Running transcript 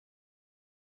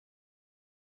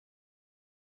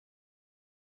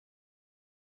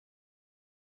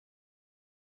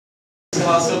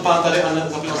hlásil pán tady a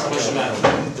nezapínal se vaše jméno.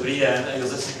 Dobrý den,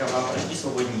 Josef Sikava, Pražský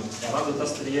Svobodní. Já mám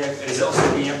dotaz, který je ryze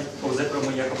osobní, pouze pro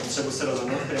moji jako potřebu se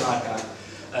rozhodnout v primárkách.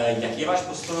 Jaký je váš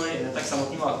postoj ne tak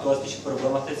samotnému aktu, ale spíš k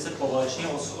problematice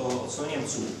poválečného odsunu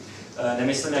Němců?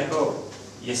 Nemyslím jako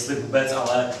jestli vůbec,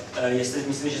 ale jestli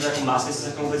myslím, že to jako má smysl se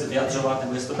k tomu vůbec vyjadřovat,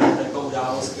 nebo jestli to bude jako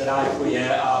událost, která jako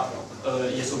je a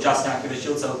je součást nějakého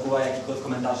většího celku a jakýkoliv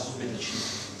komentář jsou zbytečný,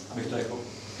 abych to jako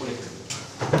urychlil.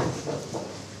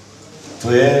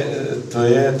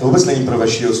 To vůbec není pro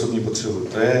vaši osobní potřebu.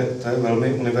 To je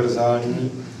velmi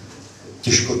univerzální,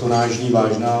 těžkotonážní,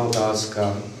 vážná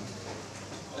otázka,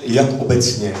 jak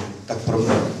obecně, tak pro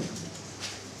mě.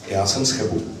 Já jsem z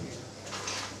Chebu.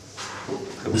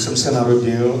 V Chebu jsem se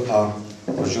narodil a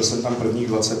prožil jsem tam prvních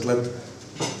 20 let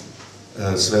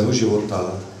svého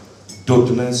života.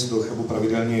 Dodnes do Chebu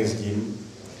pravidelně jezdím.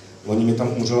 Loni mi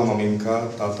tam umřela maminka,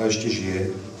 táta ještě žije.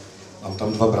 Mám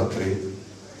tam 2 bratry.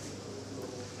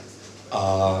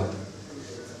 A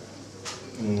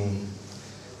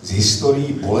z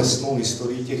historií, bolestnou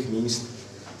historií těch míst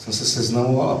jsem se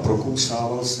seznamoval a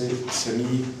prokousával jsem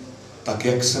jí tak,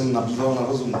 jak jsem nabýval na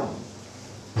rozumu.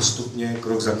 Postupně,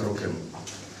 krok za krokem.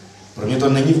 Pro mě to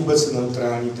není vůbec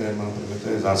neutrální téma, pro mě to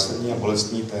je zásadní a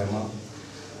bolestný téma.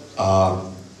 A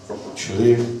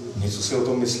čili něco si o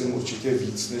tom myslím určitě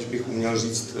víc, než bych uměl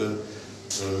říct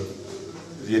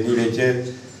v jedné větě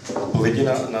odpovědi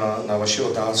na vaši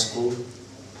otázku.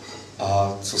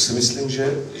 A co si myslím,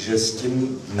 že s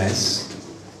tím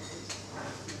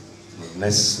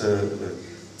dnes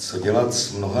co dělat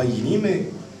s mnoha jinými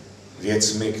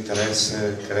věcmi,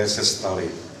 které se staly.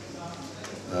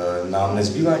 Nám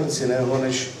nezbývá nic jiného,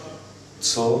 než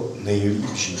co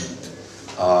nejlíp žít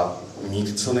a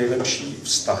mít co nejlepší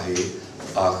vztahy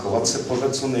a chovat se podle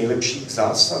co nejlepších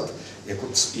zásad. Jako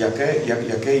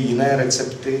jaké jiné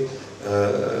recepty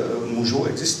můžou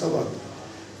existovat.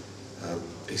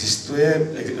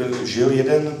 Žil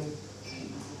jeden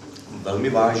velmi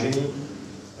vážený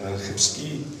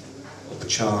chebský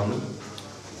občan,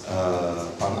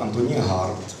 pan Antonín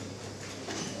Hart,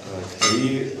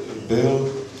 který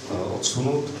byl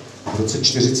odsunut v roce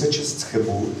 1946 z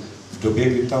Chebu v době,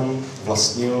 kdy tam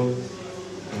vlastnil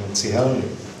cihelny.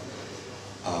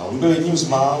 A on byl jedním z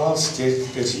mála z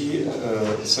těch, kteří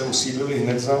se usídlili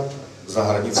hned za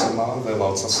hranicema ve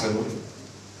Valcasenu,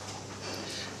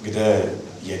 kde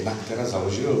jednak teda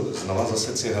založil znova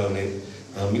zase cihelny,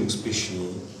 velmi úspěšný,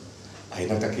 a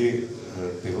jednak taky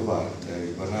pivovar, to je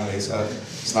výborná věc, a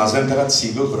s názvem teda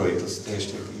Ziegelbräu, to je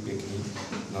ještě takový pěkný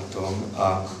na tom.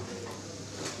 A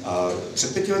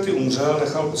před 5 lety umřel,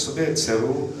 nechal po sobě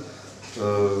dceru,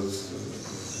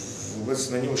 vůbec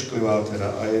není ošklivá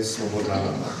teda a je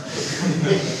svobodná.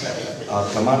 A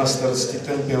ta má na starosti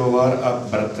ten pivovar a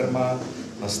bratr má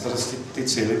na starosti ty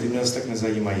cihly, ty mě asi tak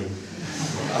nezajímají.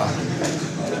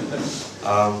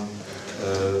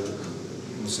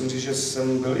 Musím říct, že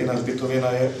jsem byl i na hřbitově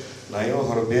na jeho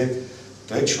hrobě.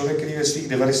 To je člověk, který ve svých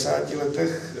 90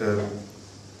 letech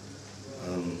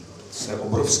se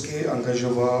obrovsky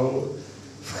angažoval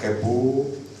v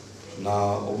Chebu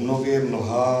na obnově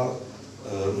mnoha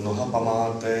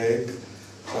památek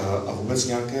a vůbec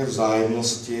nějaké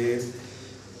vzájemnosti.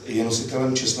 Je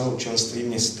nositelem čestného občanství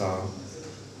města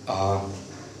a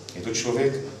je to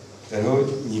člověk, kterého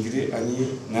nikdy ani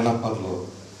nenapadlo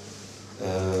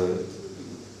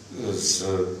z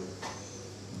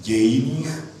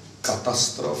dějinných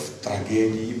katastrof,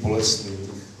 tragédií bolestných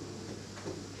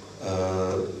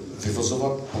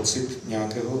vyvozovat pocit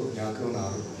nějakého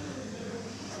národa.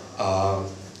 A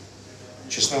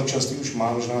čestné občanství už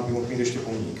má, možná by mohl mít ještě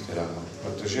pomník,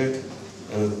 protože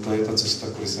to je ta cesta,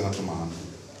 kudy se na to má.